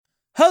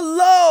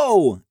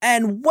Hello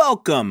and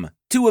welcome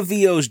to A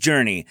VO's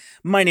Journey.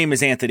 My name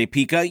is Anthony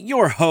Pica,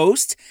 your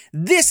host.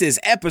 This is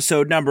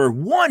episode number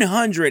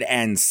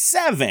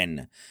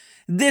 107.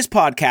 This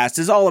podcast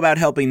is all about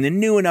helping the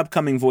new and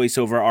upcoming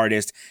voiceover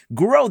artists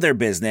grow their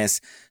business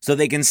so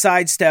they can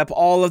sidestep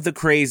all of the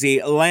crazy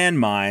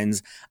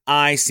landmines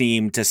I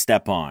seem to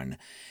step on.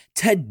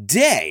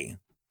 Today,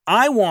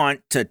 I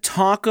want to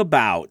talk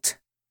about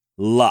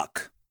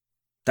luck.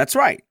 That's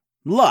right,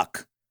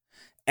 luck.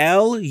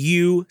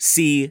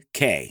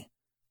 L-U-C-K.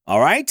 All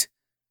right?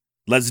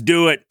 Let's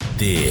do it.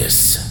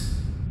 This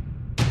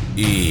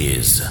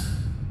is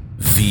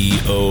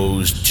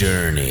VO's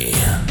Journey.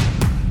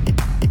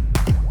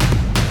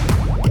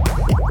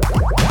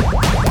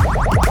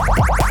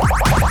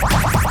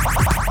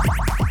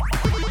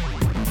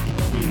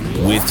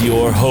 With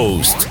your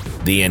host,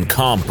 the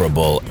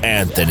incomparable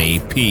Anthony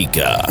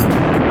Pica.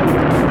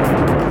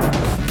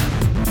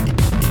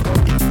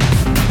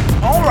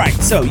 All right,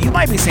 so you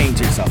might be saying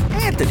to yourself,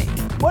 Anthony,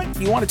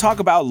 what? You want to talk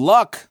about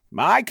luck?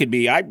 I could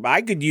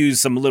use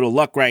some little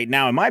luck right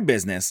now in my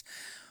business.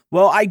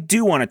 Well, I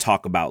do want to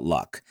talk about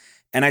luck.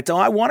 And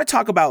I want to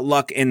talk about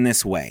luck in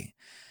this way.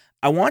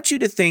 I want you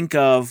to think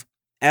of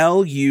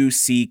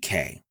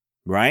L-U-C-K,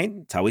 right?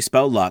 That's how we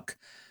spell luck.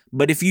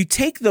 But if you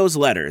take those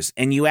letters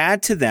and you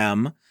add to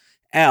them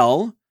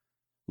L,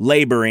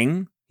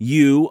 laboring,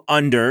 U,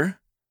 under,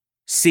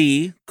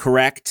 C,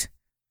 correct,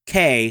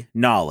 K,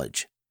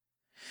 knowledge.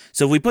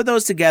 So if we put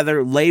those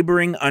together,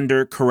 laboring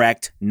under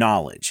correct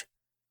knowledge,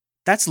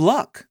 that's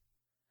luck.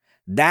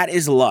 That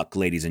is luck,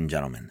 ladies and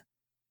gentlemen.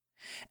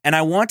 And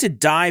I want to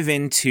dive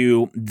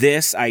into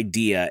this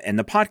idea in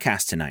the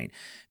podcast tonight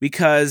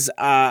because,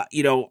 I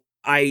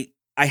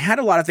had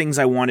a lot of things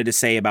I wanted to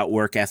say about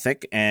work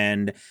ethic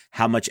and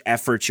how much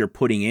effort you're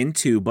putting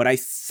into, but I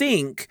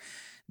think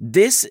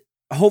this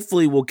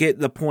hopefully will get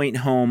the point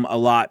home a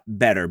lot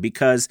better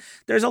because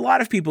there's a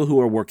lot of people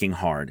who are working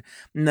hard.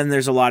 And then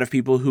there's a lot of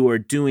people who are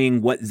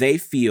doing what they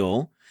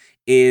feel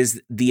is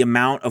the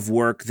amount of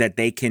work that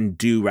they can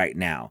do right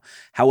now.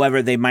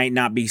 However, they might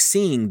not be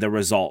seeing the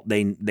result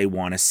they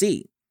want to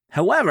see.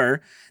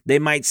 However, they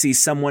might see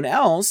someone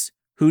else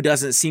who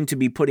doesn't seem to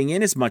be putting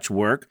in as much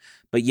work,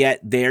 but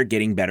yet they're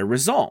getting better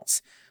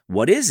results.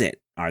 What is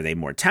it? Are they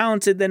more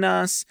talented than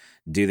us?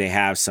 Do they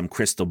have some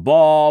crystal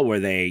ball where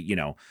they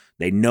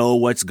know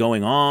what's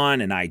going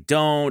on and I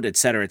don't, et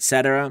cetera, et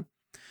cetera.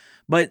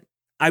 But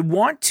I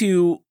want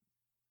to,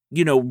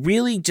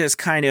 really just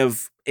kind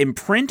of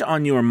imprint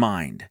on your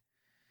mind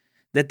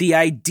that the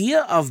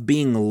idea of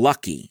being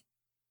lucky,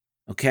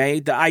 okay,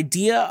 the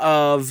idea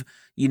of,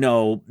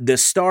 the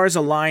stars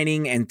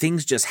aligning and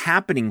things just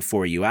happening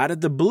for you out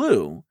of the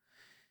blue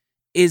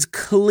is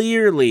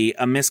clearly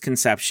a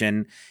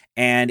misconception.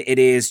 And it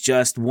is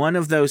just one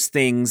of those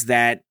things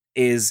that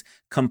is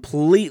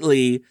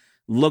completely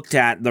looked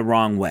at the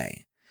wrong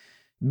way.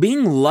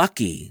 Being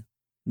lucky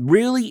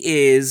really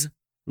is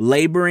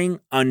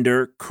laboring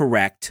under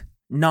correct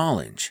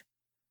knowledge,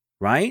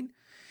 right?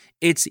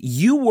 It's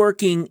you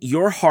working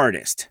your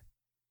hardest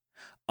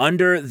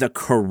under the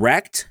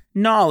correct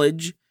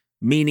knowledge,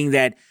 meaning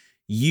that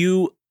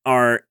you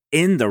are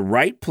in the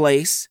right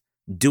place,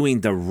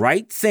 doing the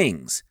right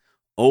things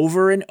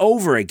over and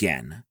over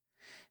again.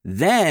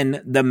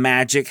 Then the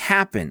magic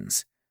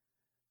happens.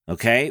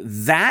 Okay?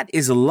 That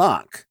is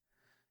luck.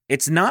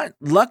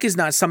 Luck is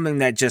not something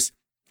that just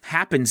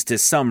happens to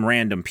some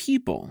random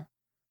people,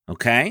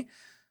 okay?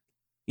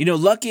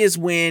 Luck is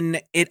when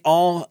it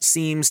all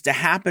seems to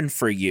happen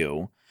for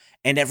you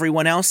and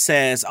everyone else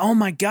says, oh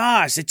my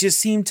gosh, it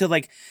just seemed to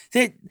like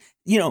that,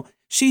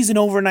 she's an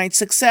overnight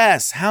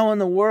success. How in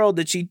the world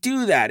did she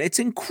do that? It's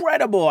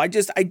incredible. I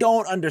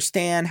don't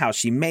understand how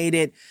she made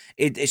it.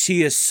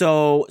 She is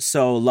so,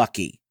 so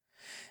lucky.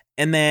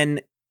 And then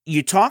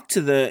you talk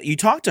to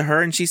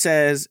her and she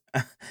says,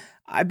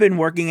 I've been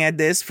working at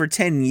this for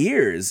 10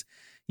 years.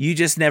 You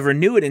just never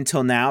knew it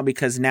until now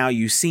because now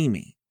you see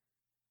me.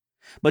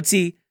 But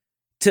see,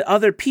 to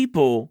other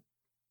people,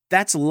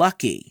 that's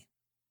lucky.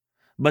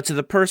 But to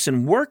the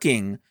person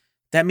working,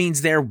 that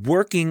means they're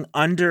working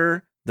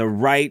under the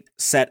right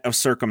set of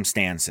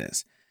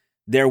circumstances.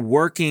 They're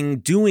working,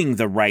 doing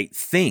the right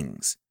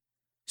things.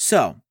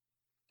 So,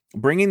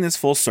 bringing this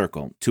full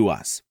circle to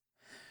us,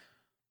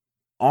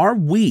 are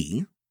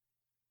we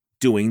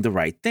doing the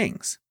right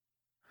things?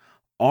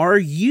 Are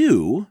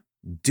you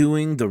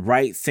doing the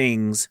right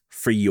things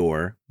for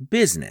your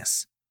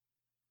business?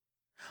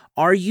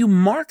 Are you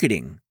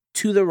marketing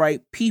to the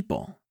right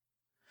people?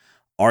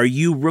 Are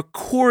you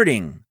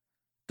recording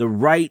the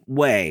right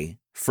way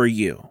for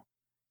you?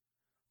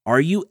 Are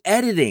you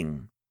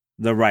editing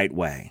the right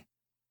way?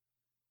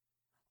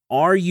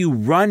 Are you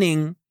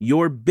running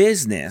your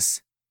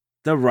business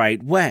the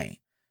right way?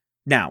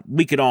 Now,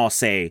 we could all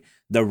say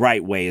the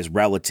right way is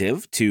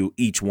relative to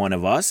each one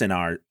of us and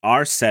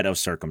our set of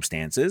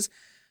circumstances,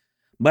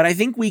 but I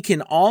think we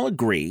can all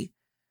agree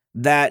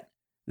that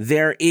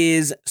there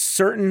is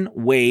certain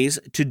ways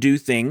to do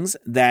things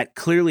that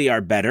clearly are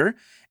better,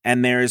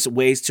 and there's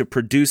ways to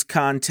produce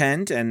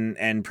content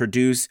and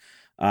produce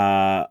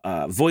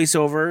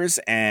voiceovers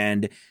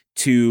and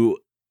to,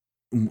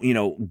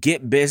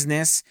 get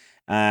business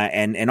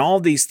and all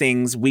these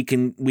things, we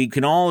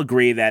can all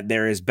agree that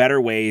there is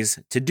better ways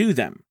to do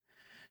them.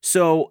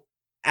 So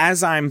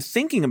as I'm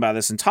thinking about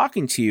this and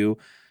talking to you,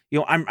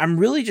 I'm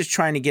really just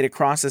trying to get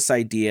across this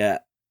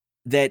idea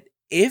that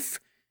if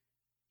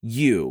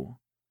you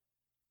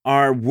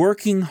are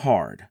working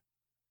hard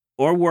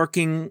or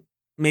working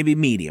maybe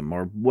medium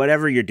or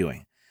whatever you're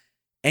doing,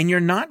 and you're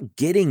not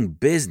getting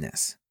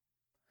business,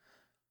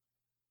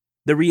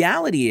 the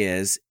reality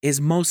is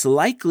most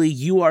likely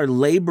you are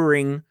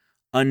laboring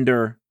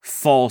under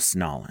false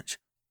knowledge,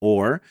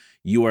 or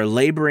you are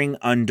laboring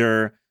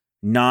under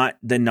not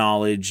the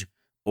knowledge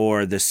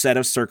or the set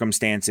of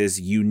circumstances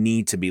you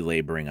need to be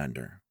laboring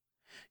under.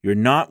 You're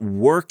not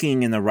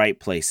working in the right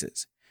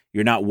places.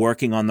 You're not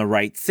working on the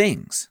right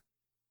things.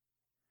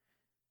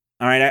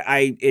 All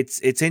right,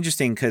 it's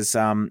interesting because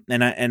and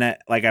I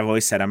like I've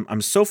always said,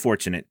 I'm so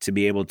fortunate to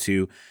be able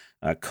to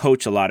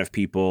coach a lot of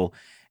people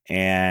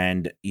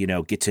and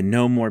get to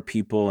know more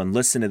people and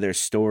listen to their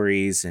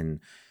stories and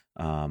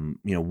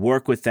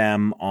work with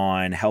them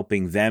on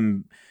helping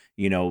them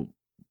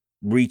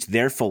reach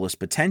their fullest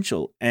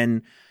potential.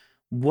 And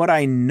what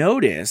I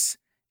notice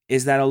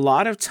is that a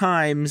lot of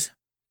times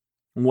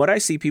what I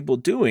see people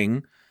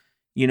doing,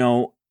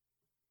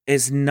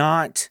 is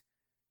not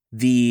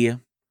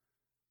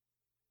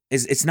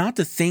it's not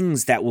the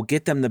things that will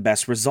get them the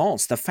best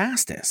results the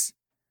fastest.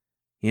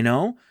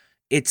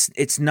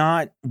 It's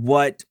not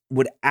what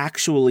would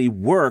actually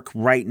work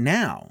right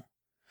now.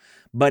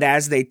 But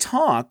as they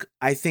talk,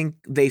 I think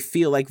they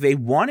feel like they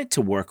want it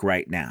to work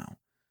right now,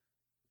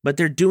 but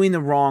they're doing the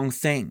wrong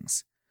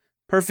things.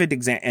 Perfect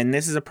example. And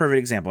this is a perfect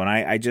example. And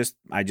I'm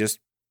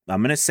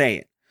going to say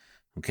it.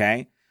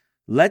 Okay.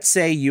 Let's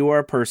say you are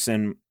a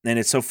person, and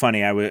it's so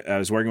funny. I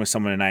was working with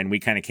someone tonight and we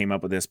kind of came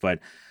up with this, but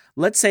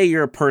let's say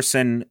you're a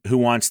person who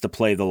wants to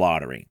play the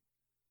lottery.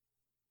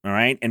 All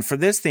right. And for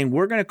this thing,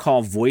 we're going to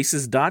call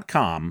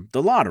voices.com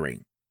the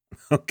lottery.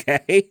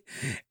 Okay.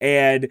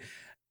 And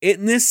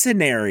in this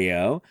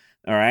scenario,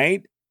 all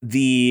right,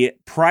 the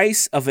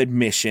price of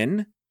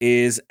admission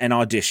is an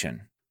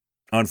audition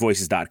on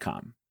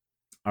voices.com.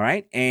 All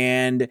right.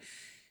 And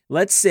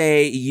let's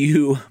say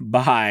you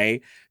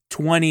buy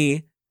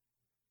 20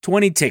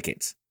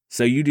 tickets.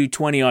 So you do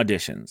 20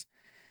 auditions.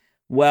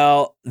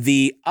 Well,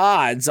 the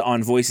odds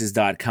on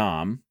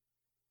voices.com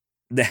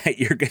that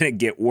you're going to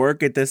get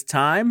work at this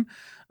time,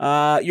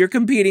 you're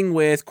competing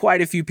with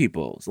quite a few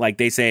people. Like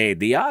they say,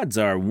 the odds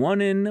are 1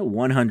 in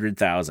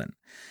 100,000,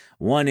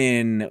 1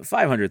 in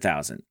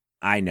 500,000.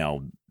 I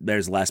know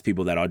there's less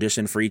people that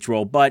audition for each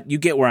role, but you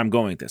get where I'm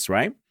going with this,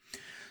 right?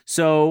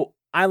 So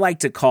I like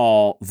to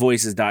call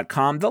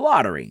voices.com the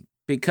lottery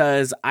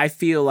because I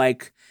feel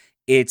like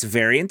it's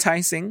very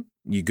enticing.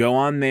 You go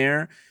on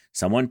there,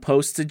 someone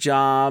posts a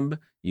job,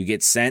 you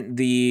get sent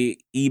the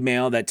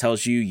email that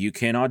tells you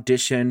can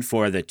audition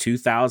for the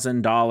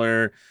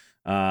 $2,000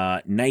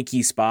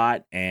 Nike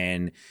spot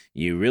and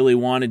you really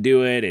want to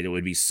do it. It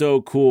would be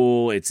so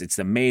cool. It's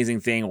the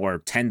amazing thing, or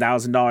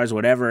 $10,000,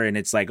 whatever. And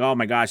it's like, oh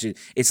my gosh,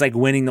 it's like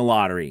winning the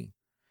lottery.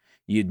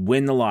 You'd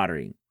win the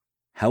lottery.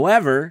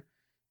 However,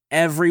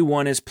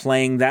 everyone is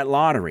playing that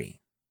lottery.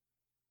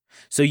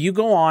 So you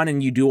go on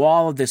and you do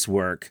all of this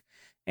work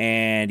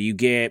and you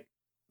get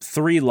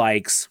 3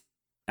 likes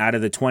out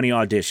of the 20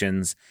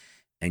 auditions,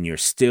 and you're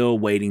still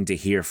waiting to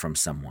hear from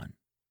someone.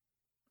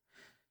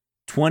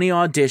 20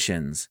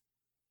 auditions,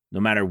 no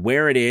matter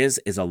where it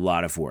is a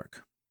lot of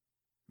work.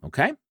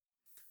 Okay?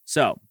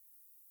 So,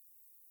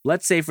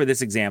 let's say for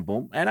this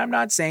example, and I'm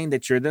not saying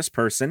that you're this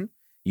person,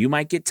 you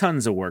might get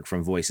tons of work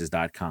from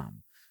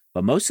voices.com.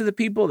 But most of the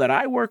people that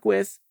I work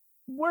with,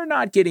 we're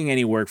not getting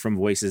any work from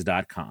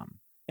voices.com,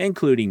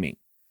 including me.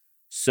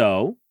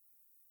 So,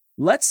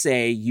 let's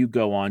say you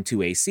go on to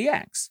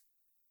ACX.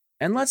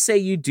 And let's say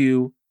you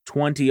do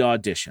 20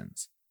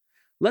 auditions.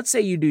 Let's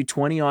say you do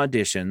 20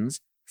 auditions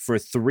for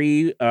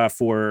 20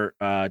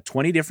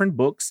 different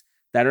books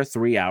that are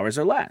 3 hours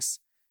or less.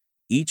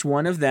 Each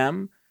one of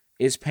them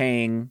is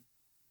paying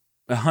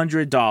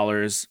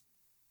 $100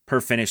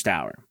 per finished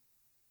hour.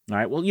 All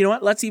right. Well, you know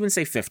what? Let's even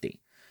say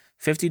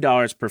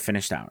 $50 per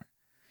finished hour.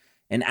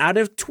 And out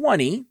of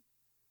 20,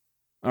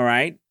 all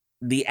right,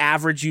 the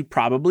average you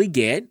probably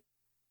get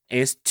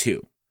is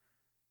 2.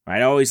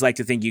 I always like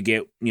to think you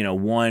get,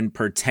 1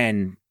 per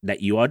 10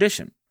 that you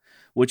audition,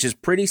 which is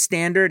pretty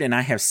standard. And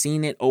I have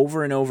seen it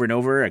over and over and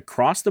over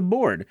across the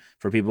board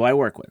for people I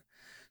work with.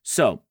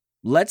 So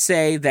let's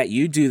say that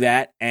you do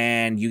that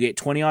and you get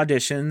 20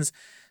 auditions.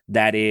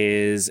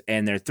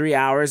 And they're 3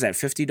 hours at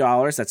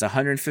 $50. That's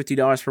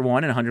 $150 for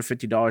one and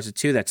 $150 for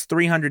 2. That's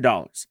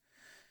 $300.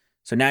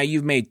 So now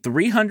you've made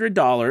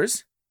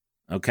 $300.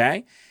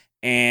 Okay.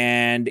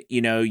 And,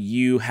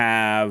 you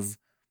have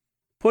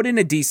put in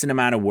a decent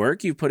amount of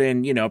work. You put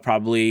in,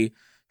 probably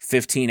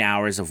 15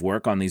 hours of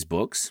work on these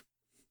books.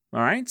 All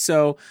right.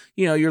 So,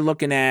 you're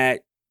looking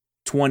at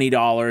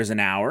 $20 an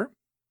hour.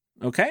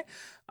 Okay.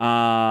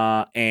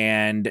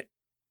 And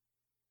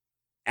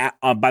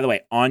by the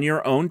way, on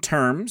your own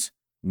terms,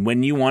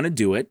 when you want to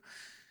do it.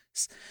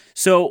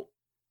 So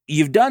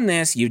you've done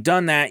this, you've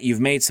done that, you've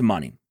made some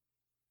money.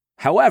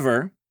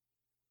 However,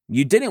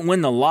 you didn't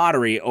win the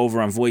lottery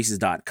over on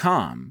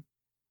voices.com,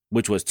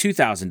 which was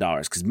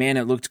 $2,000 because, man,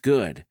 it looked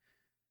good,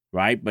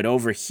 right? But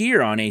over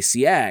here on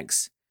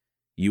ACX,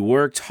 you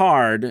worked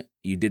hard,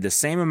 you did the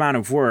same amount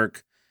of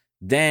work,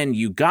 then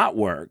you got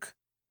work.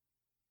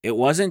 It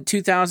wasn't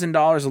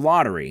 $2,000 a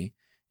lottery.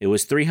 It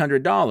was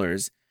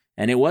 $300,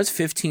 and it was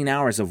 15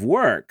 hours of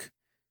work.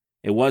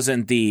 It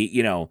wasn't the,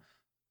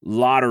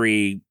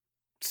 lottery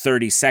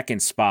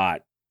 30-second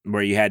spot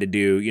where you had to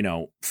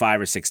do,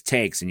 5 or 6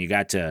 takes, and you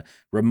got to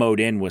remote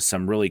in with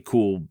some really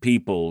cool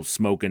people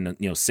smoking,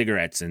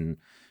 cigarettes in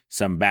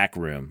some back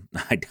room.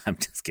 I'm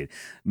just kidding.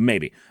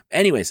 Maybe.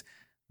 Anyways,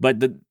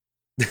 but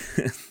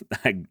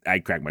I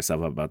crack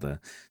myself up about the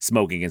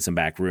smoking in some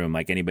back room,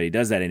 like anybody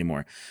does that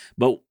anymore.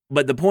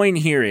 But the point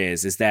here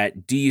is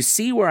that, do you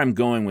see where I'm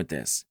going with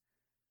this?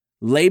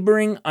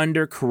 Laboring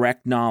under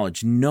correct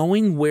knowledge,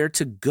 knowing where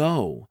to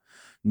go,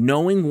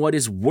 knowing what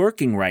is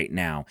working right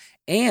now,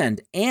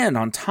 and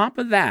on top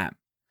of that,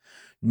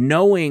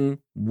 knowing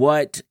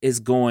what is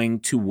going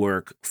to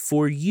work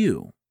for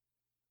you.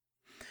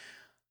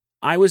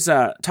 I was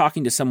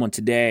talking to someone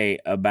today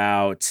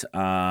about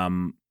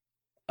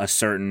a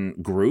certain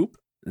group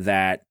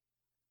that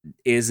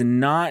is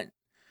not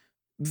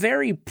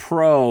very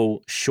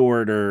pro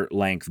shorter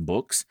length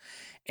books.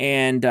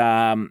 And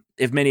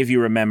if many of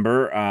you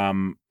remember,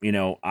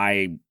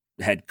 I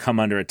had come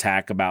under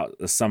attack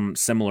about some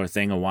similar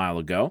thing a while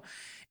ago.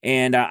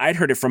 And I'd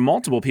heard it from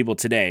multiple people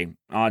today.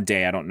 Odd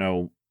day. I don't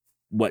know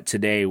what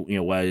today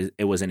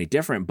was any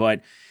different.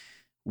 But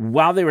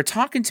while they were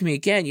talking to me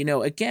again,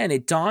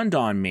 it dawned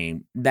on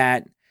me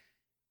that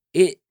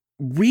it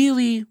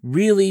really,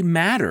 really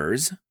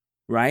matters,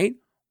 right?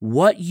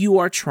 What you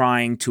are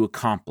trying to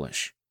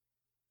accomplish.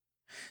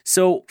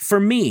 So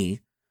for me,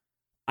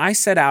 I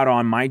set out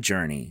on my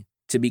journey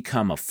to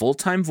become a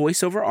full-time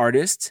voiceover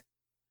artist,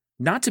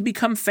 not to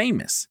become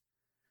famous,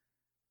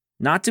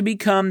 not to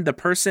become the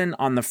person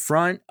on the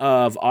front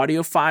of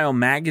AudioFile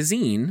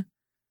magazine.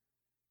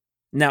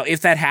 Now,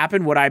 if that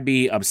happened, would I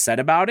be upset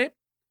about it?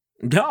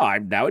 No,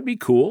 that would be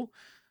cool.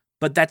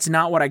 But that's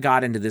not what I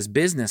got into this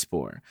business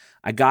for.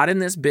 I got in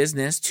this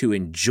business to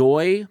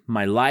enjoy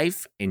my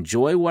life,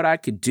 enjoy what I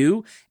could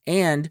do,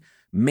 and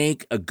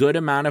make a good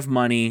amount of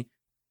money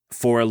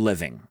for a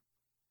living.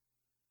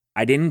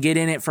 I didn't get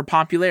in it for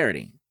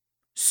popularity.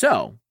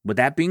 So, with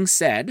that being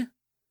said,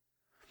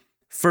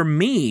 for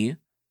me,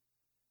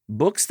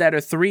 books that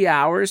are 3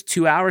 hours,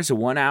 2 hours, or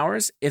 1 hour,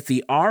 if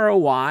the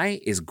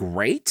ROI is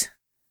great,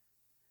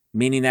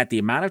 meaning that the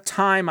amount of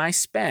time I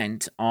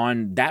spent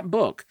on that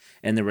book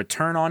and the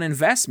return on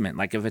investment,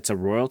 like if it's a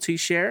royalty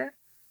share,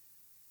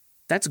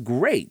 that's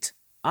great.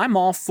 I'm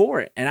all for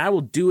it, and I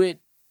will do it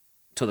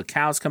till the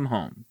cows come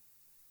home.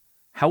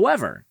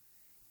 However,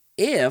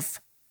 if,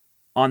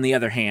 on the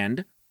other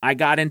hand, I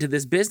got into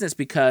this business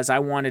because I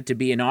wanted to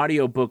be an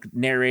audiobook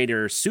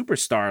narrator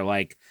superstar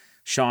like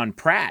Sean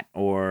Pratt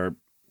or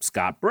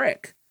Scott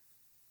Brick,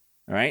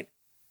 all right,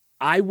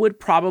 I would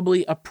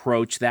probably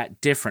approach that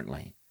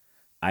differently.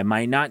 I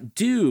might not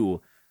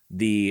do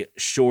the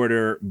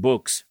shorter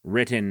books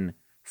written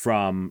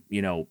from,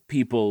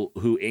 people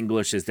who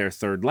English is their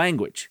third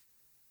language,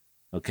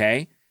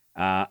 okay?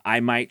 I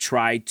might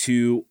try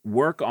to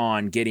work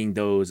on getting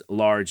those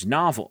large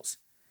novels.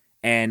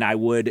 And I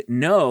would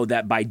know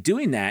that by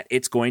doing that,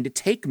 it's going to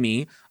take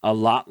me a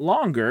lot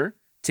longer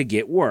to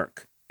get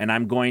work. And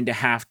I'm going to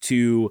have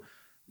to,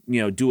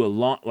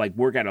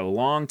 work at a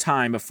long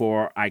time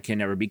before I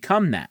can ever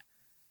become that.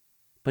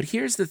 But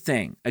here's the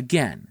thing.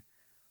 Again,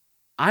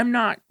 I'm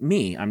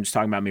just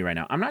talking about me right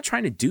now. I'm not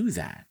trying to do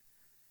that.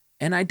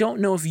 And I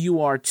don't know if you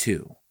are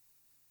too.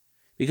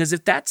 Because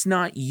if that's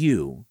not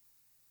you,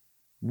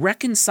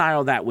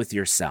 reconcile that with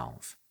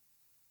yourself.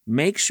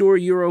 Make sure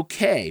you're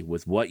okay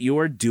with what you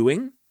are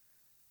doing,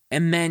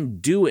 and then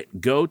do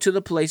it. Go to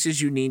the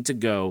places you need to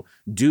go.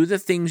 Do the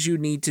things you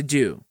need to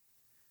do.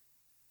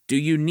 Do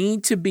you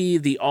need to be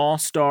the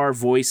all-star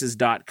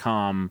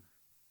voices.com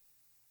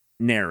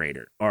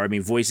narrator?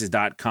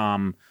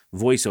 Voices.com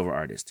voiceover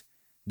artist?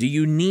 Do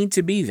you need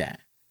to be that?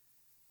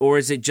 Or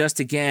is it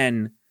just,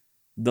 again,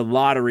 the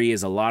lottery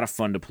is a lot of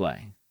fun to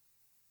play?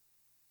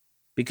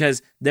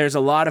 Because there's a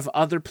lot of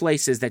other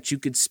places that you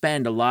could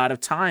spend a lot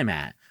of time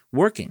at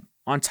working.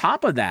 On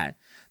top of that,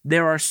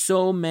 there are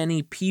so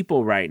many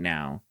people right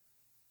now,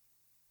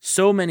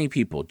 so many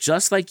people,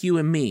 just like you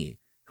and me,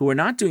 who are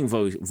not doing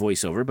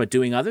voiceover, but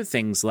doing other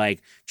things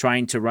like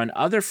trying to run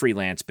other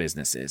freelance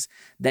businesses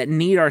that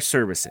need our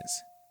services.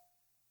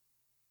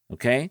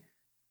 Okay?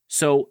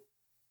 So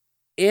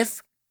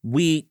if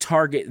we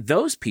target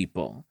those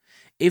people,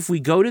 if we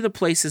go to the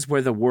places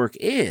where the work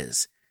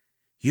is,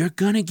 you're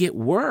going to get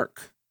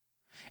work.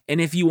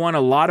 And if you want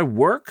a lot of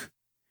work,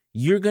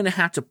 you're going to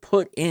have to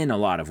put in a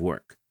lot of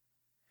work.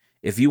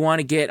 If you want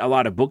to get a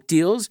lot of book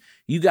deals,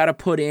 you got to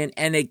put in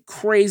a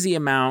crazy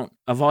amount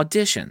of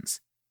auditions.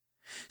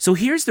 So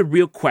here's the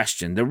real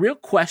question. The real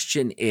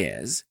question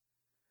is,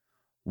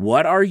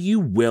 What are you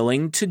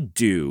willing to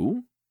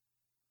do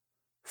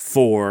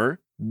for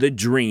the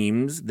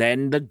dreams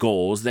and the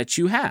goals that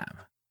you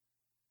have?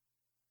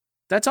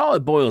 That's all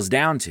it boils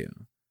down to.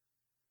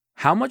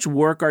 How much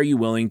work are you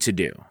willing to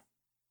do?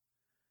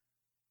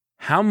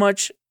 How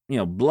much,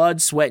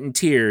 blood, sweat, and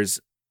tears,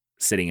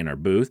 sitting in our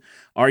booth,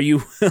 are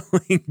you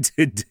willing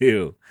to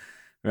do?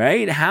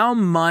 Right? How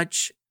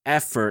much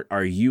effort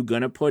are you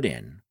going to put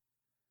in?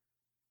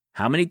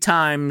 How many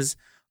times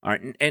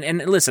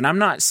and listen, I'm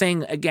not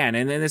saying, again,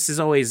 and this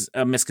is always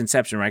a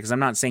misconception, right? Because I'm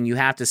not saying you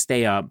have to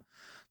stay up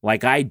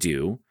like I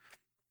do,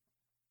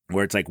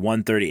 where it's like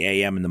 1:30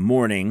 a.m. in the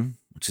morning,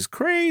 which is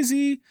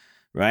crazy,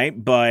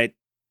 right? But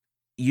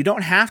you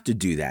don't have to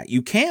do that.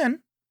 You can.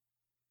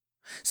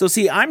 So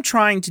see, I'm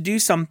trying to do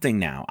something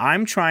now.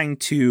 I'm trying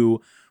to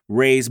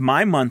raise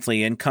my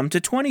monthly income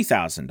to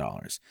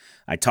 $20,000.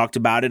 I talked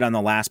about it on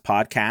the last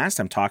podcast.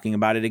 I'm talking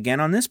about it again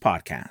on this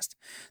podcast.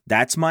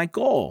 That's my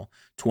goal,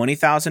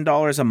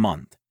 $20,000 a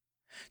month.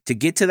 To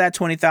get to that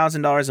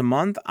 $20,000 a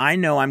month, I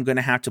know I'm going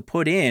to have to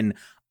put in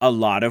a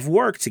lot of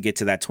work to get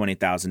to that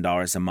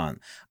 $20,000 a month.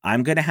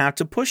 I'm going to have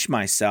to push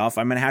myself.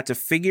 I'm going to have to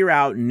figure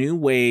out new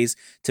ways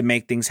to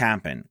make things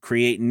happen,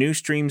 create new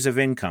streams of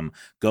income,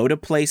 go to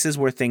places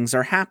where things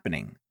are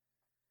happening.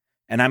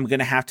 And I'm going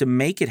to have to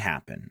make it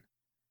happen.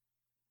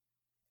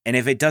 And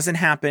if it doesn't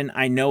happen,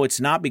 I know it's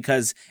not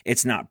because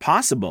it's not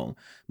possible,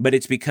 but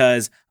it's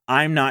because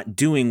I'm not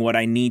doing what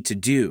I need to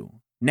do.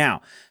 Now,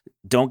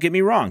 don't get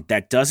me wrong.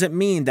 That doesn't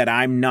mean that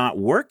I'm not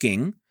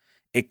working.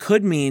 It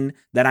could mean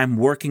that I'm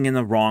working in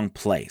the wrong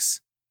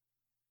place.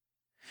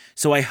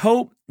 So I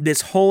hope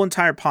this whole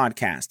entire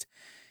podcast,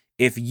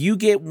 if you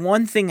get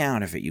one thing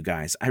out of it, you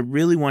guys, I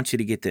really want you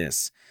to get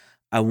this.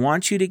 I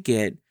want you to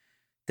get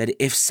that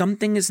if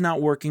something is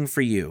not working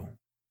for you,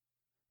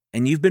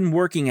 and you've been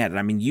working at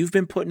it, you've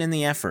been putting in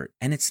the effort,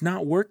 and it's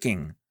not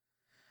working,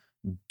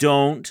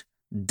 don't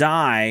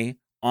die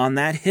on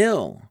that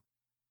hill.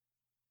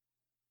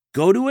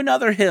 Go to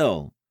another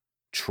hill.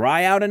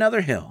 Try out another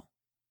hill.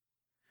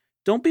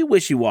 Don't be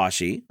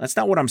wishy-washy. That's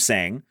not what I'm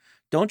saying.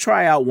 Don't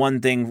try out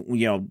one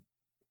thing,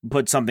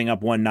 put something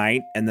up one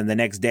night, and then the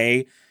next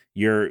day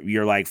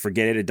you're like,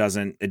 forget it. It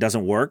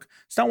doesn't work.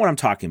 It's not what I'm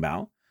talking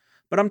about.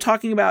 But I'm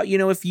talking about,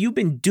 if you've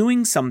been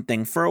doing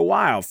something for a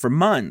while, for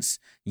months,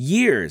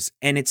 years,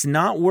 and it's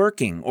not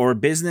working, or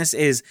business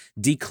is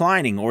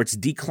declining, or it's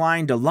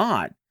declined a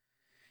lot,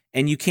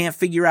 and you can't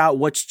figure out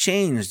what's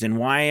changed and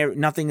why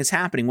nothing is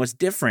happening, what's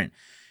different,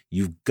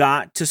 you've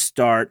got to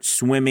start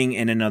swimming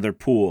in another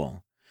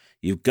pool.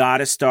 You've got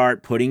to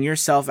start putting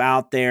yourself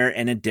out there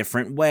in a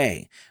different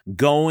way,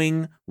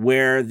 going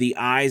where the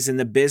eyes in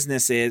the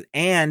business is,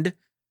 and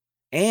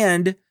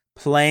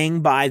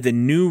playing by the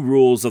new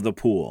rules of the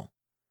pool.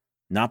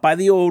 Not by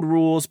the old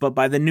rules, but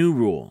by the new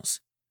rules.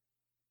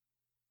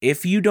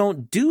 If you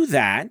don't do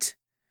that,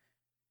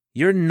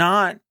 you're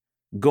not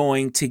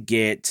going to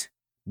get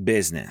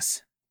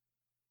business.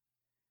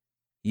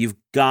 You've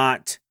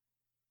got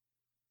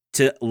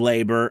to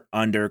labor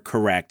under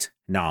correct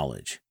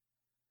knowledge.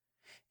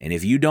 And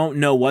if you don't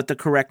know what the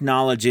correct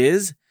knowledge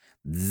is,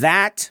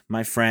 that,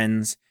 my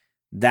friends,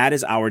 that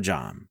is our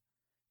job,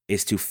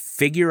 is to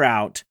figure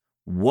out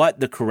what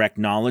the correct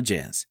knowledge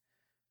is.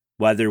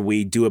 Whether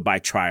we do it by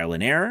trial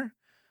and error,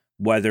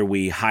 whether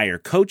we hire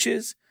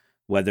coaches,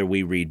 whether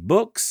we read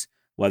books,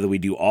 whether we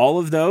do all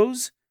of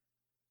those,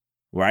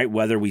 right?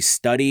 Whether we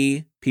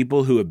study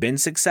people who have been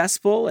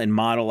successful and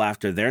model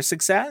after their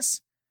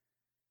success,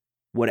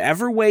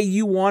 whatever way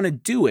you want to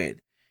do it,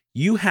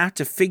 you have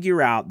to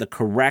figure out the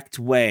correct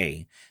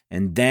way.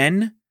 And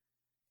then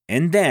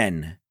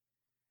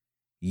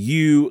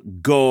you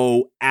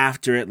go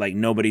after it like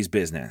nobody's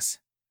business.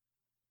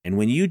 And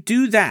when you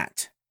do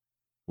that,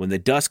 when the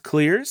dust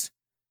clears,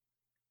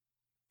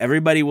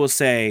 everybody will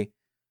say,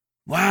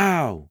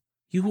 wow,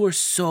 you are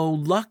so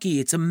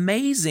lucky. It's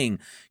amazing.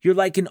 You're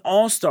like an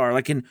all-star,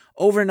 like an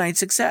overnight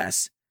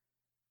success.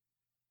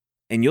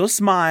 And you'll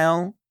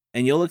smile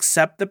and you'll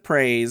accept the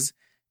praise.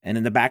 And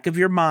in the back of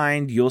your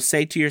mind, you'll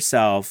say to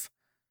yourself,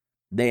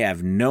 they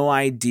have no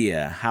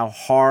idea how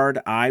hard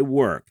I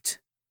worked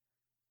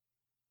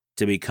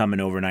to become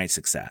an overnight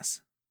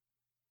success.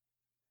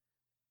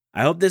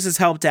 I hope this has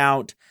helped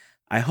out.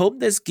 I hope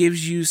this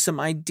gives you some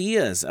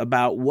ideas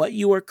about what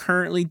you are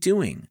currently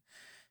doing.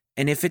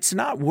 And if it's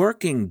not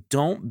working,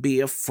 don't be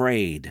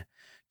afraid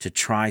to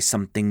try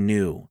something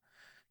new.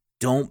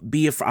 Don't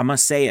be afraid. I'm going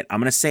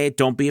to say it.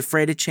 Don't be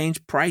afraid to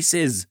change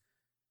prices.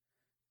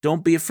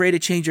 Don't be afraid to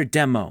change your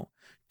demo.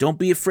 Don't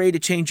be afraid to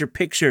change your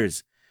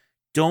pictures.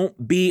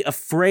 Don't be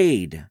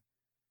afraid.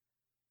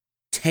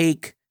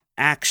 Take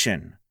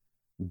action.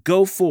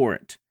 Go for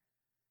it.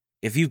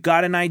 If you've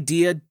got an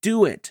idea,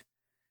 do it.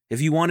 If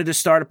you wanted to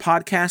start a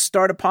podcast,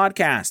 start a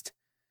podcast.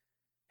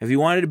 If you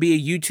wanted to be a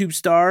YouTube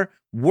star,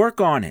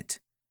 work on it.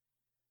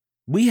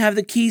 We have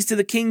the keys to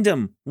the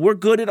kingdom. We're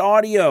good at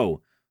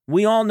audio.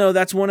 We all know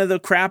that's one of the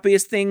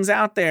crappiest things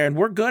out there, and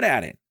we're good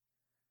at it.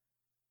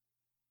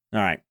 All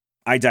right,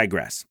 I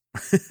digress.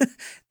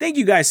 Thank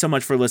you guys so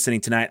much for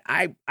listening tonight.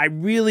 I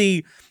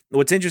really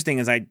what's interesting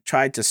is I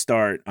tried to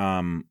start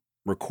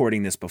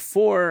recording this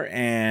before,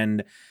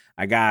 and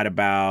I got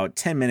about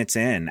 10 minutes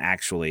in,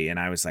 actually, and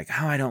I was like,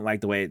 oh, I don't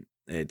like the way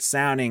it's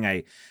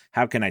sounding.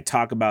 How can I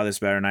talk about this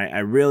better? And I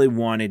really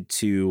wanted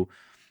to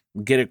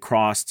get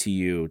across to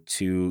you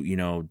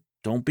to,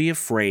 don't be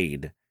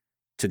afraid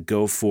to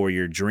go for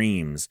your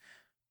dreams,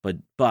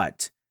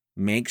 but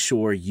make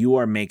sure you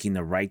are making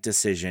the right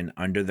decision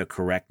under the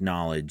correct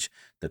knowledge,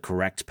 the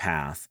correct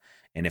path.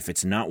 And if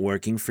it's not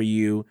working for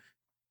you,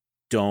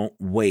 don't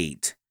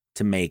wait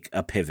to make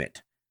a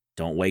pivot.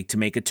 Don't wait to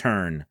make a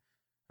turn.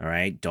 All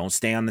right. Don't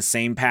stay on the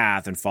same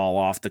path and fall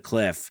off the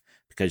cliff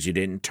because you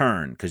didn't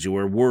turn, because you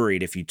were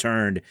worried if you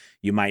turned,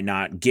 you might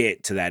not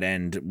get to that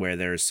end where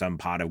there's some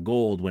pot of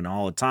gold, when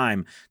all the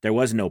time there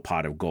was no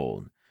pot of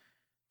gold.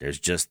 There's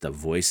just the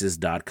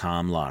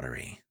voices.com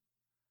lottery.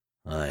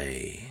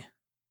 Ay.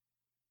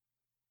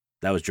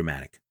 That was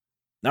dramatic.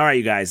 All right,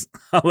 you guys,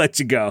 I'll let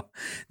you go.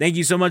 Thank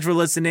you so much for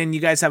listening. You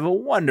guys have a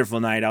wonderful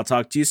night. I'll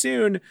talk to you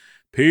soon.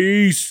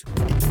 Peace.